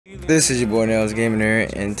This is your boy Nails Gaming here,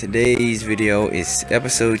 and today's video is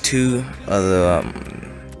episode 2 of the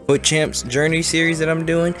Foot Champs Journey series that I'm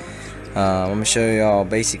doing. I'm gonna show y'all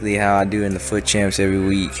basically how I do in the Foot Champs every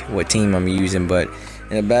week, what team I'm using. But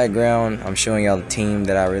in the background, I'm showing y'all the team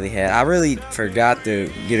that I really had. I really forgot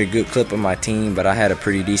to get a good clip of my team, but I had a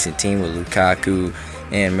pretty decent team with Lukaku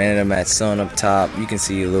and Man of the Match Son up top. You can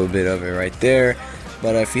see a little bit of it right there.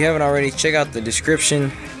 But if you haven't already, check out the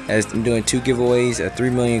description, as I'm doing 2 giveaways, a 3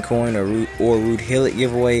 million coin or Ruud Hillet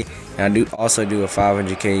giveaway, and I also do a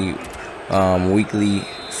 500k weekly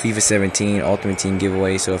FIFA 17 Ultimate Team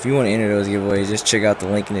giveaway. So if you want to enter those giveaways, just check out the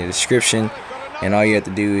link in the description, and all you have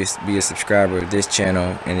to do is be a subscriber of this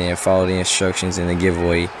channel and then follow the instructions in the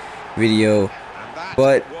giveaway video.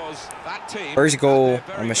 But first goal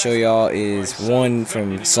I'm gonna show y'all is one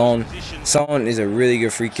from Son. Son is a really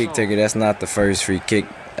good free kick taker. That's not the first free kick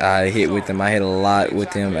I hit with him. I hit a lot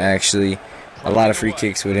with him, actually, a lot of free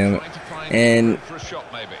kicks with him. And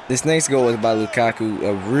this next goal was by Lukaku,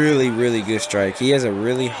 a really good strike. He has a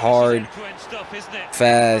really hard,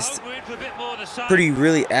 fast,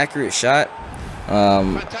 really accurate shot.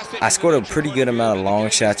 I scored a pretty good amount of long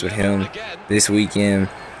shots with him this weekend.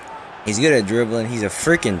 He's good at dribbling. He's a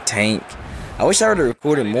freaking tank. I wish I would have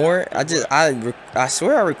recorded more. I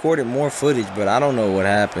swear I recorded more footage, but I don't know what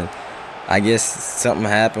happened. I guess something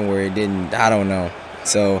happened where it didn't. I don't know.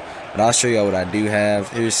 So, but I'll show y'all what I do have.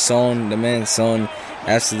 Here's Son, the man Son,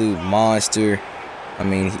 absolute monster. I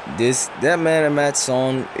mean, that man of match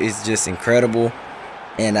Son is just incredible.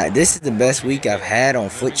 And this is the best week I've had on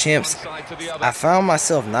Foot Champs. I found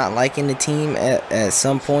myself not liking the team at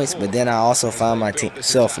some points, but then I also found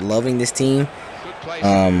myself loving this team.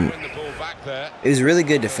 It was really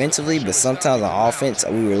good defensively, but sometimes on offense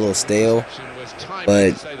we were a little stale.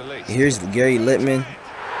 But here's Yuri Littman.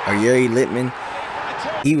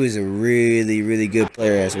 He was a really good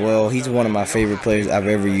player as well. He's one of my favorite players I've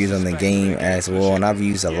ever used on the game as well, and I've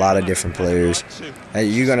used a lot of different players.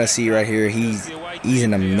 As you're gonna see right here, he's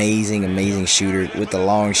an amazing shooter with the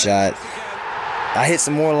long shot. I hit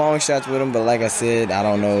some more long shots with him, but like I said, I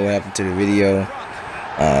don't know what happened to the video,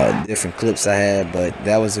 different clips I had, but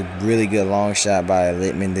that was a really good long shot by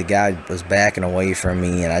Littman. The guy was backing away from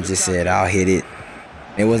me, and I just said I'll hit it.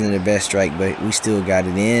 It wasn't the best strike, but we still got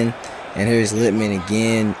it in. And here's Littman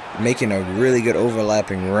again, making a really good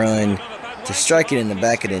overlapping run to strike it in the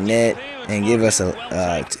back of the net and give us a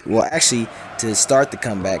well, actually, to start the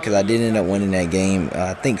comeback, because I did end up winning that game.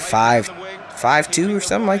 I think 5-2 or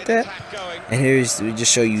something like that. And we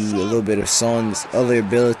just show you a little bit of Son's other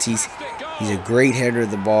abilities. He's a great header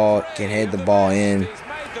of the ball, can head the ball in,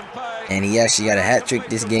 and he actually got a hat trick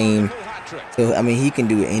this game. So I mean, he can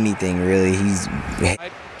do anything really.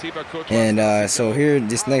 So here,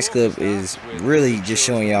 this next clip is really just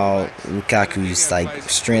showing y'all Lukaku's like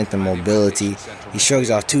strength and mobility. He shrugs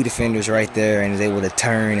off 2 defenders right there and is able to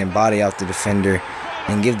turn and body out the defender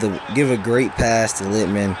and give a great pass to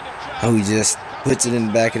Littman, who just puts it in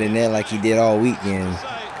the back of the net like he did all weekend.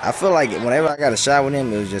 I feel like whenever I got a shot with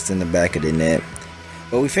him, it was just in the back of the net.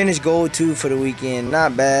 But we finished goal 2 for the weekend.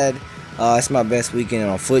 Not bad. It's my best weekend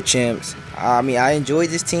on Foot Champs. I mean, I enjoyed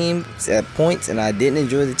this team at points, and I didn't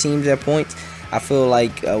enjoy the teams at points. I feel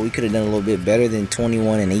like we could have done a little bit better than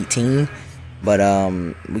 21 and 18. But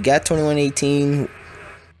we got 21 and 18.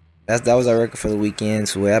 That was our record for the weekend.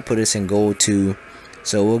 So that put us in goal 2.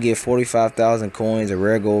 So we'll get 45,000 coins, a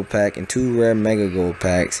rare gold pack, and 2 rare mega gold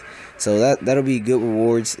packs. So that'll be good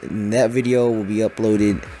rewards. And that video will be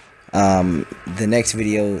uploaded. That'll be the next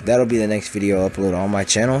video uploaded on my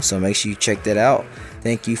channel. So make sure you check that out.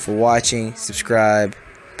 Thank you for watching. Subscribe.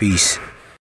 Peace.